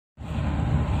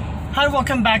Hi,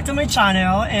 welcome back to my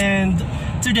channel, and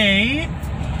today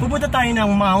pupunta tayo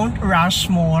ng Mount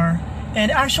Rushmore.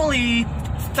 And actually,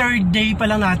 third day pa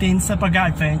lang natin sa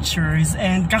pag-adventures,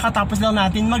 and kakatapos lang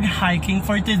natin mag-hiking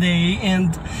for today.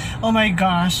 And oh my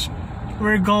gosh,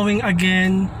 we're going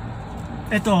again.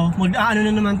 Ito, mag-ano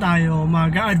na naman tayo,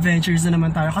 mag-adventures na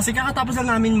naman tayo kasi kakatapos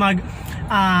lang namin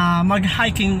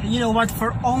mag-hiking, you know what,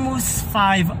 for almost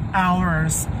 5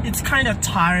 hours. It's kind of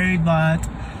tired, but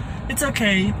it's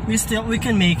okay. We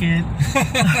can make it.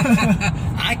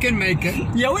 I can make it.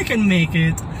 Yeah, we can make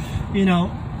it. You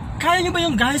know, kaya nyo ba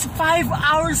yung guys? 5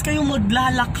 hours kayong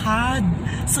maglalakad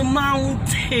sa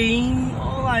mountain.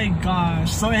 Oh my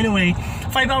gosh. So anyway,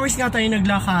 5 hours nga tayo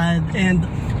naglakad, and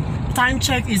time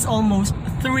check is almost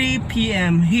 3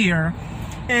 p.m. here.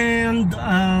 And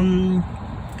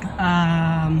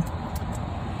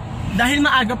dahil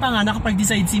maaga pa nga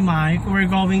nakapag-decide si Mike, we're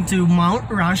going to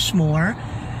Mount Rushmore.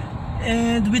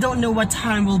 And we don't know what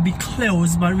time will be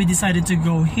closed, but we decided to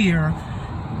go here.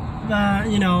 But,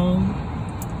 you know,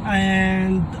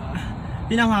 and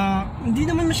yun nga, hindi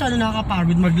naman masyado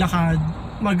nakakapagod maglakad,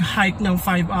 mag-hike ng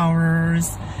 5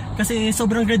 hours. Kasi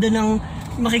sobrang ganda ng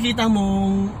makikita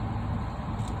mo,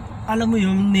 alam mo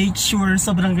yung nature,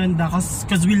 sobrang ganda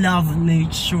because we love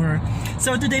nature.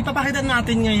 So today, papakita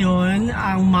natin ngayon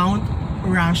ang Mount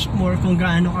Rushmore kung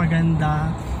gaano kaganda.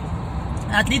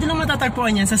 At dito lang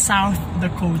matatagpuan yan sa South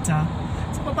Dakota.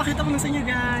 So papakita ko na sa inyo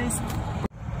guys.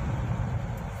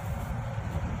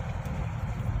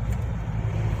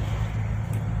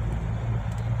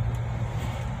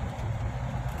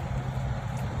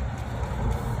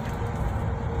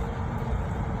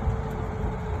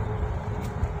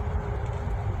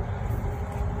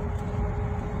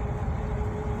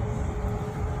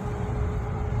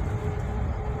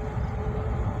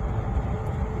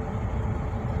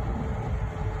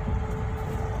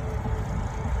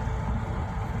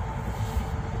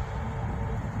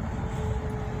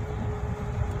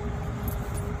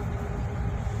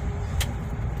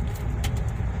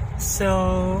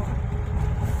 So,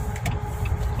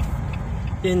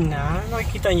 yun na.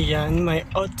 Nakikita nyo yan. May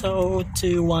auto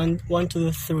to 1, 2,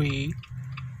 3.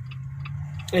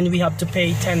 And we have to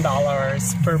pay $10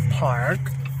 per park.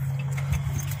 Can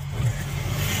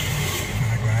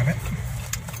I grab it?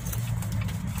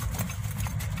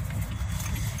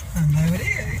 And there it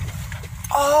is.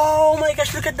 Oh my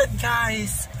gosh, look at that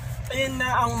guys. Ayun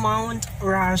na ang Mount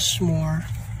Rushmore.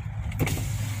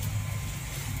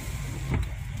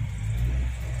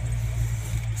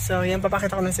 So, yan,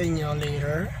 papakita ko na sa inyo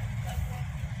later.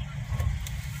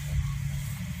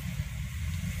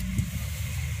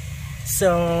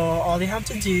 So, all you have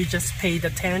to do, just pay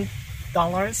the $10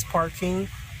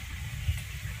 parking.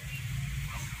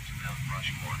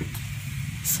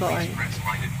 So, Press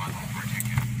lighted button for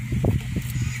ticket.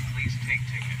 Please take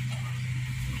ticket.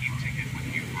 Keep ticket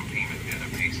with you for payment at a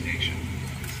pay station.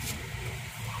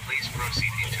 Please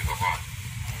proceed into the run.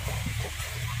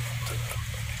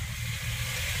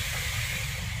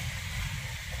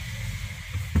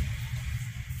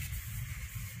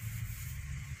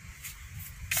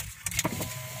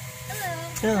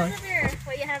 yeah.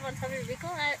 What you have on top of your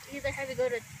vehicle, either have you go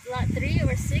to lot 3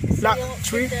 or 6. Lot so you'll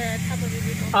 3? put the top of your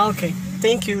vehicle. Okay,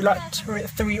 thank you. Lot 3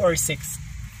 or 6.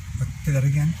 Say that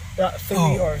again. Lot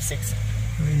 3 or 6. 3,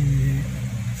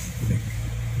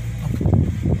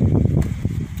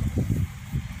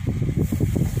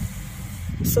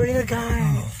 6. So yun na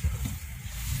guys.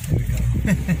 Here we go.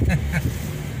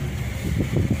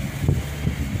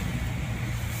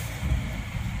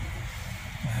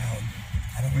 Wow,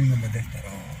 I don't remember this at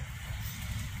all.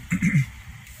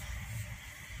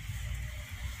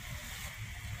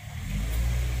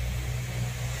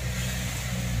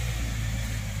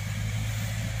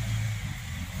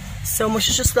 So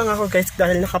masyusyos lang ako guys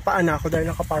dahil nakapaan ako,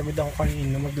 dahil nakapagod ako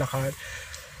kanina maglakad.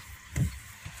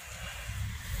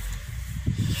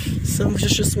 So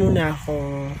masyusyos muna ako.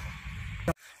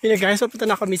 Yun na guys, papunta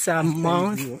na kami sa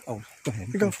Mount. Oh, go ahead.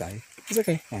 Go. Say. It's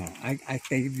okay. I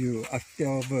gave you a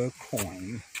silver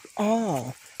coin.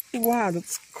 Oh, wow,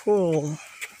 that's cool.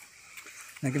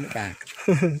 Now give it back.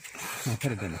 I'll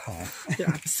put it in the car.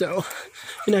 Yeah, so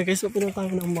yun na guys, papunta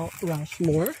tayo ng Mount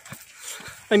Rushmore.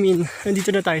 I mean,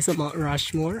 nandito na tayo sa Mount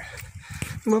Rushmore.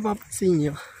 Kung mapapansin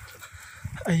nyo,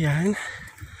 ayan,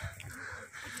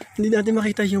 hindi natin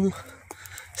makita yung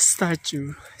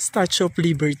Statue of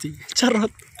Liberty.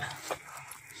 Charot!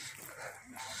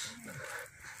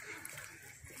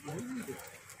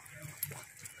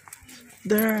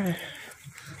 There!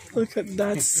 Look at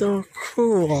that, so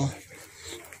cool!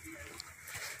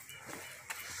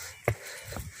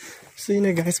 So yun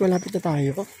na guys, malapit na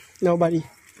tayo. Nobody.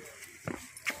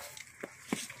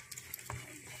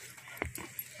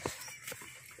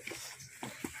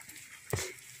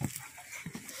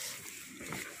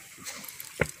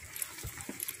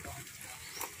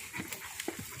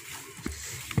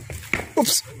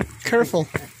 Oops, careful.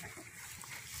 At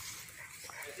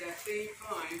that same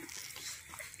time,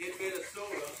 in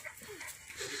Minnesota,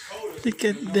 the Look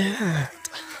at that.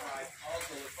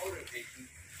 also Lakota taking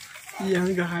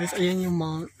Yan guys, ayan yung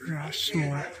Mount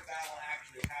Rushmore. battle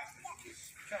actually happened is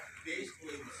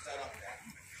basically to set up that.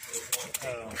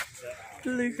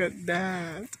 Look at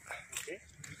that.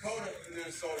 Dakota and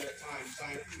Minnesota at the time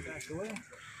signed a treaty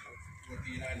with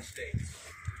the United States,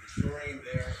 ensuring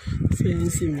their So yan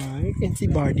si Mike and si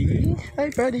Buddy. Hi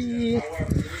Buddy!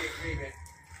 however the agreement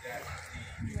that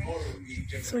the Dakota would be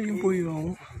given So yun po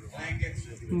yung blankets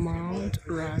and Mount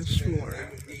Rushmore.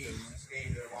 they would need to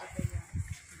sustain their life.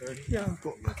 Yan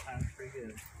po.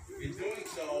 In doing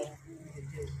so, the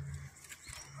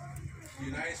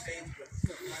United States,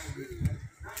 not necessarily the United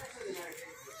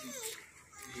States,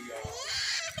 but the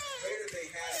greater they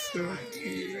had at the So time,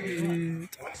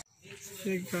 cute.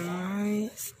 So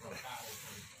guys,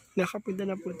 nakapunta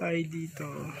na po tayo dito.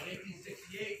 in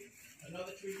 1868,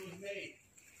 another treaty was made.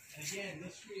 And again,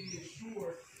 this treaty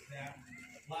ensured that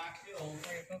Black Hills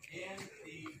and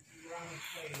the surrounding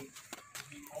plains would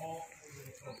be all over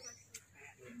the coast.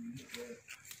 There would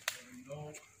be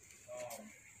no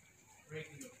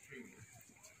breaking of treaty.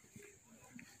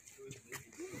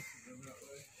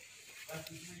 Less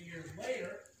than 3 years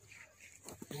later,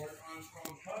 George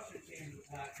Armstrong Custer came to the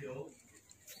Black Hills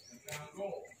and found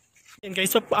gold. And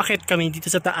guys, papaakit kami dito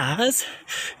sa taas.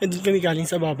 And doon kami galing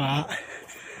sa baba.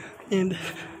 And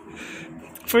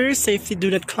for your safety, do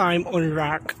not climb on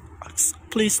rocks.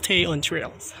 Please stay on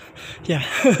trails. Yeah.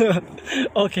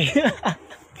 Okay.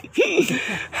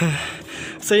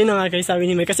 So yun na nga guys,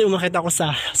 sabi ni May, kasi umakit ako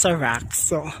sa rocks.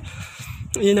 So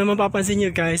yun na mapapansin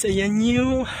nyo guys. Ayan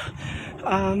yung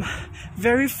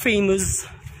very famous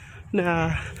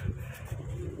na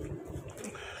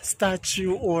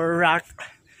statue or rock.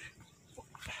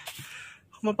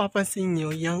 Kung mapapansin nyo,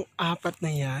 yung apat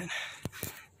na yan,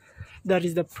 that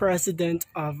is the President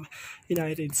of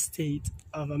United States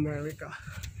of America.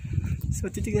 So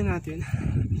titignan natin.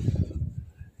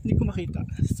 Hindi ko makita.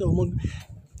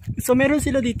 So meron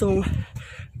sila ditong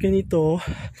ganito.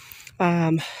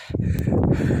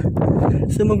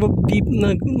 So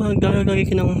maglalagay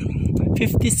ka ng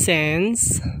 50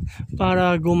 cents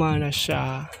para gumana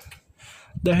siya.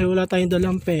 Dahil wala tayong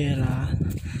dalang pera.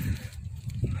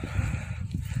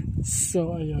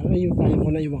 So ayun, kaya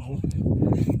ko na iwan ko.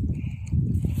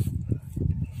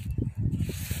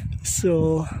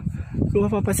 So kung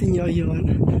mapapansin nyo, ayun,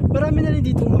 marami na rin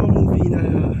dito mga movie na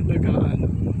nag-ano,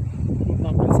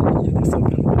 mapapansin nyo dito sa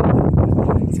ganda.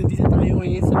 So dito tayo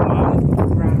ngayon sa Mount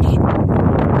Rushmore.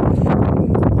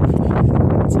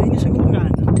 So hindi siya gumagana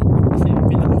kasi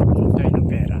pinakapulong tayo ng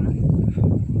pera.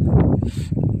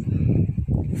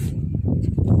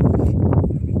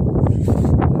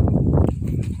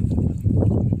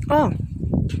 Oh!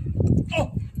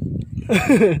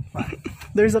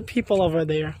 There's a people over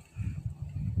there.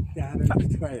 Yeah, there's a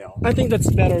trail. I think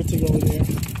that's better to go there.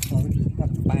 So we just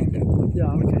have to find it.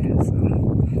 Yeah, okay. So.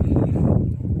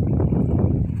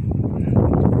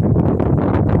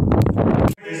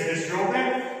 This drill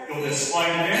bit, you'll just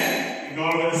slide it in, you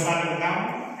go over to the side of the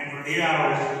mountain, and for 8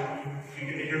 hours, you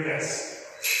get to hear this.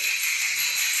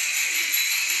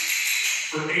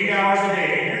 For 8 hours a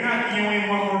day, and you're not the only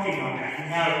one working on that.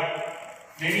 You have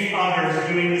many others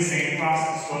doing the same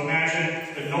process. So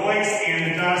imagine the noise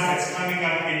and the dust that's coming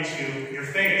up into your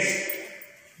face.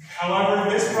 However,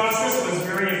 this process was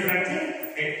very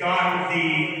effective. It got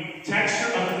the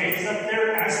texture of the faces up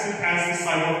there as good as the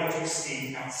sidewalk that you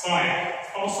see outside.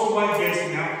 It's also what gives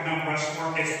Mount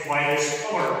Rushmore its whitish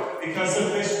color because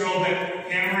of this drill bit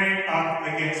hammering up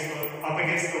against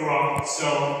the rock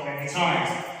so many times.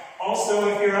 Also,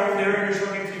 if you're up there and you're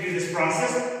trying to do this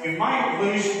process, you might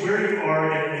lose where you are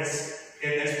in this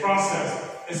process.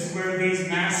 This is where these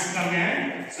masks come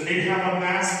in. So they have a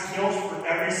mask built for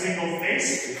every single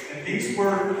face, and these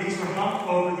were hung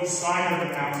over the side of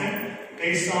the mountain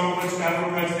based on whichever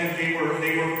president they were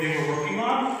working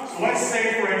on. So let's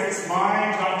say, for instance,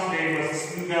 my job today was to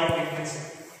smooth out Lincoln's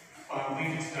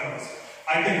nose.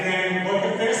 I could then look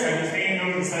at this and just hanging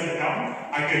over the side of the mountain.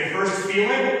 I could first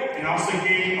feel it and also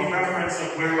gain a reference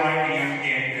of where I am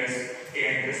in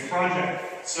this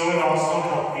project. So it also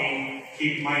helped me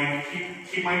keep my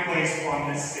place on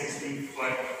this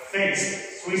 60-foot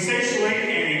face. So essentially,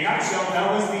 in a nutshell, that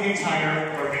was the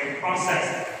entire carving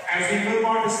process. As we move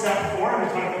on to step 4, we're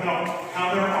talking about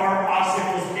how there are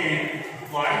obstacles in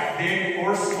life, big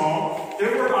or small.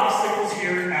 There were obstacles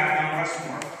here at Mount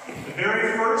Rushmore. The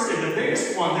very first and the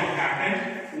biggest one that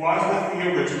happened was with the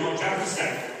original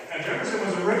Jefferson. Now, Jefferson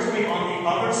was originally on the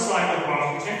other side of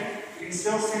Washington. You can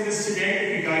still see this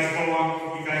today if you guys go on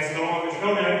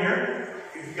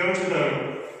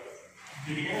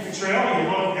trail, you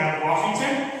look at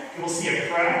Washington, you will see a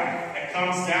crag that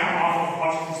comes down off of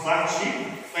Washington's left cheek,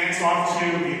 lands off to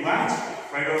the left,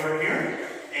 right over here.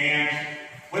 And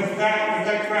with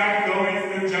that crag going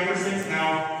through Jefferson's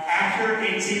now, after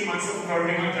 18 months of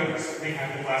working on Jefferson, they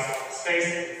had to blast off the space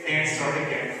and start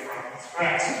again from its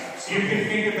cracks. So you can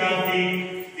think about the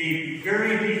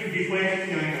very deflated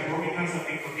feeling of working on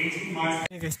something for 18 months.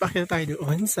 Okay guys, pakita tayo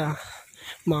doon sa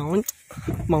Mount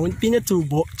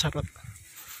Pinatubo. Charot.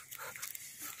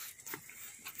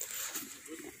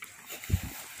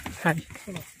 Hi.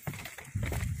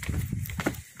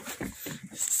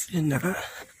 Yan na.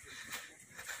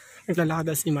 Naglalakad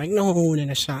na si Mike. Nanguhuna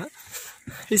na siya.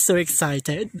 He's so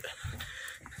excited.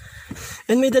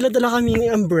 And may dala-dala kaming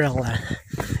umbrella.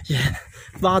 Yan.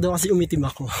 Baka daw kasi umitim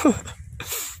ako.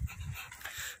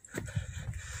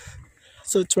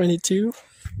 So 22.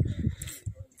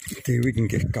 Okay, we can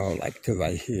just go like to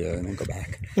right here and then go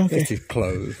back. Okay. This is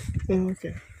closed.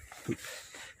 Okay.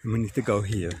 We need to go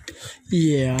here.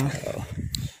 Yeah.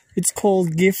 It's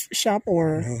called gift shop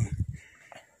or...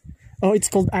 Oh,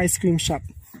 it's called ice cream shop.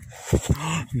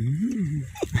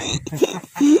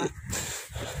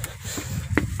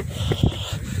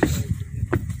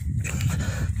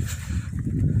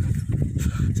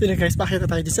 So yun guys, pakita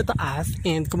tayo din sa taas.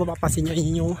 And kung mapapansin nyo,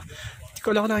 yun yung... Hindi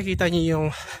ko lang nakikita nyo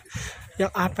yung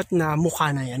apat na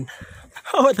mukha na yan.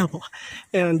 Apat na mukha.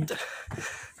 And...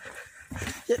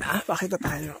 Yan pakita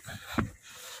tayo.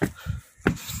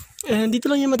 And dito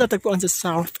lang yung matatagpuan sa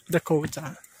South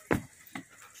Dakota.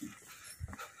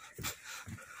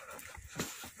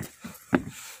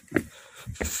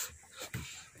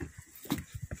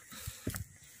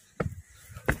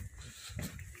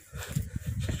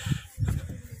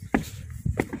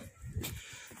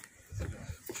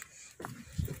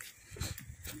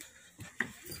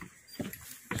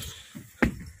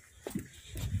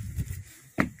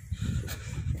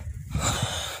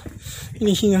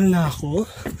 Hinihingal na ako.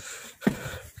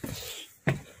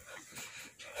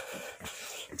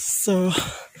 So,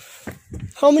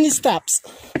 how many steps?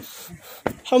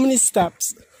 How many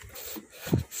steps?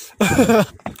 Huh?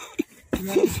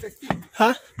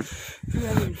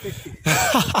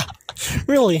 250.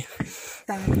 Really?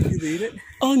 Did you read it?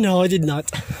 Oh no, I did not.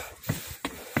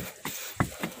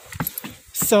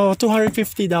 So,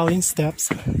 250 down in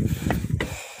steps.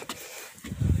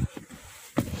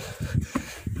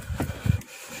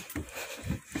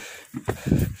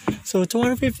 So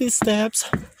 250 steps.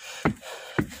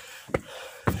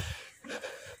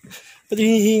 At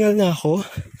hinihingal na ako.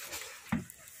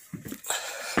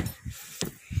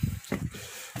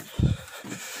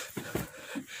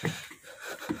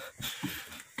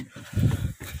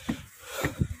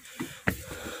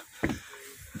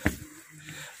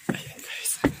 Ayan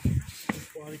guys.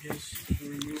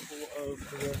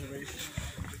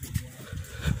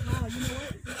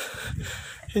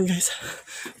 Ayan guys.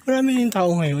 Marami yung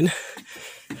tao ngayon.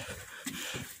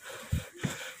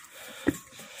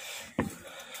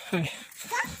 Hi.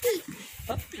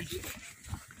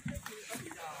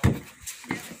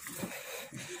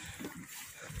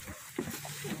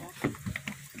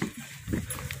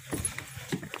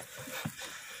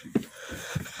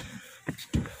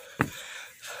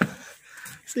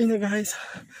 So yun na guys,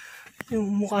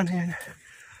 yung mukha na yan.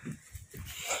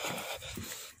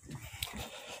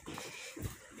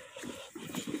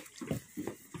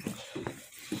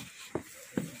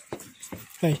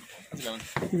 Hey. How's it going?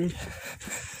 Good.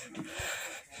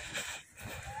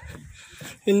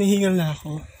 Hinihingal na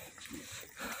ako.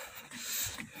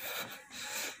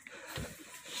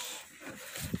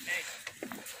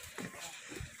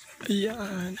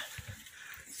 Ayan.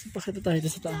 So, pakita tayo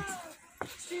sa taas.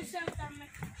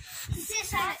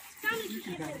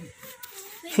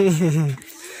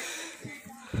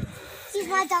 He's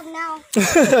my dog now.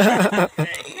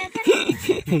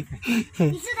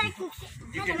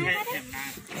 You can pet him, not man.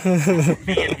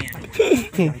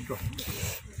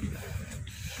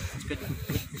 It's good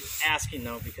asking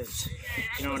though, because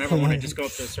you know, I never want to just go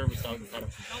up to a service dog and pet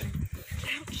him.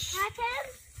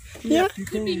 Yeah.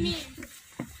 Could be me.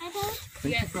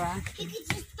 Yes. He could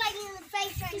just bite me in the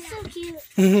face right now. So cute.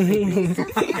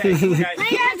 Guys, My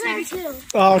dog's like too.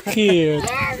 Oh, cute.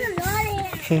 Yeah, the naughty.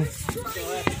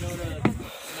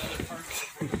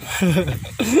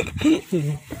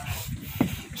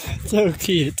 So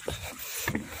cute.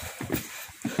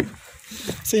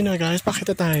 So yun na guys,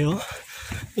 pakita tayo.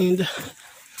 And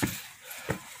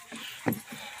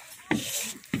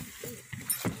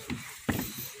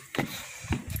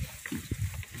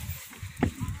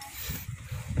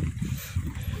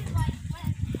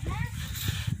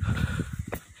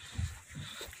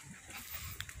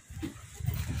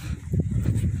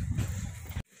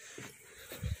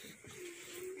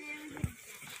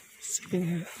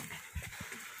Yeah.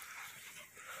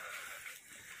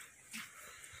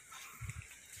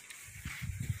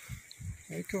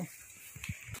 Very cool.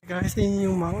 Guys, yun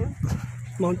yung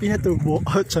Mount Pinatubo.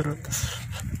 Oh, charot.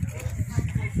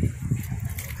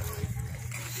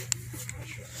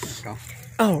 Go.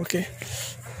 Oh, okay.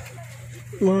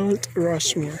 Mount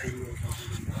Rushmore.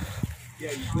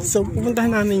 So,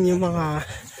 pupuntahan namin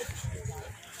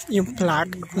yung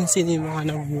plaque kung sino yung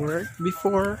mga nag-work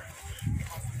before.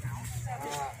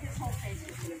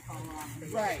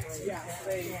 Right, yeah,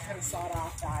 they kind of sought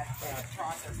off that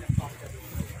process and fucked it.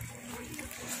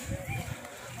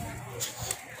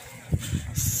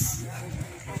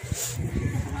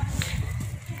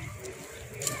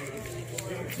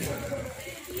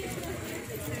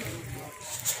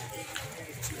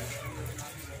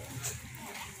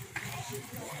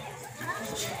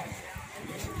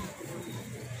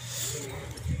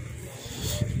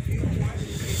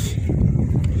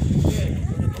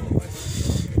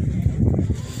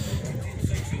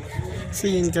 So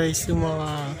yun guys, yung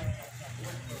mga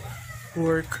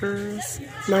workers.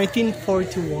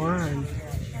 1941.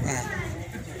 Wow.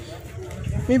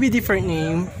 Maybe different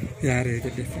name. Yeah, there's a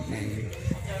different name.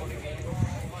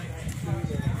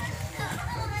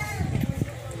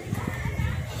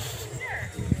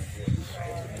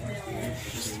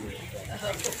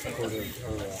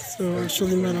 So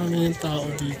actually marami yung tao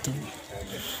dito.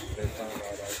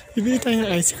 Bibili tayo ng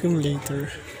ice cream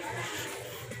later.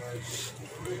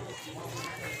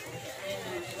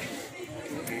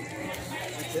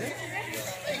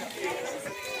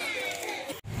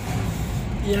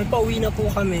 Yan, pauwi na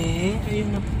po kami.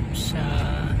 Ayun na po siya.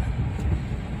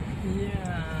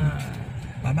 Yeah.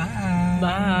 Bye-bye.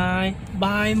 Bye.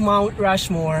 Bye, Mount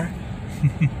Rushmore.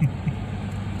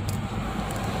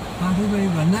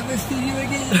 Probably will never see you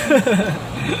again.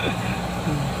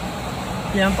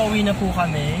 Yan, pauwi na po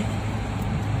kami.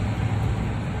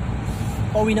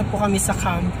 Pauwi na po kami sa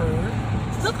camper.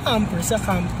 Sa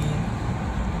camping.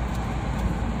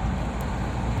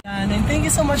 And thank you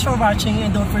so much for watching,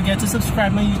 and don't forget to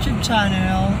subscribe my YouTube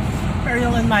channel,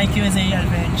 Ariel and Mike USA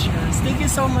Adventures. Thank you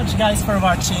so much guys for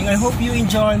watching. I hope you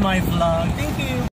enjoy my vlog. Thank you.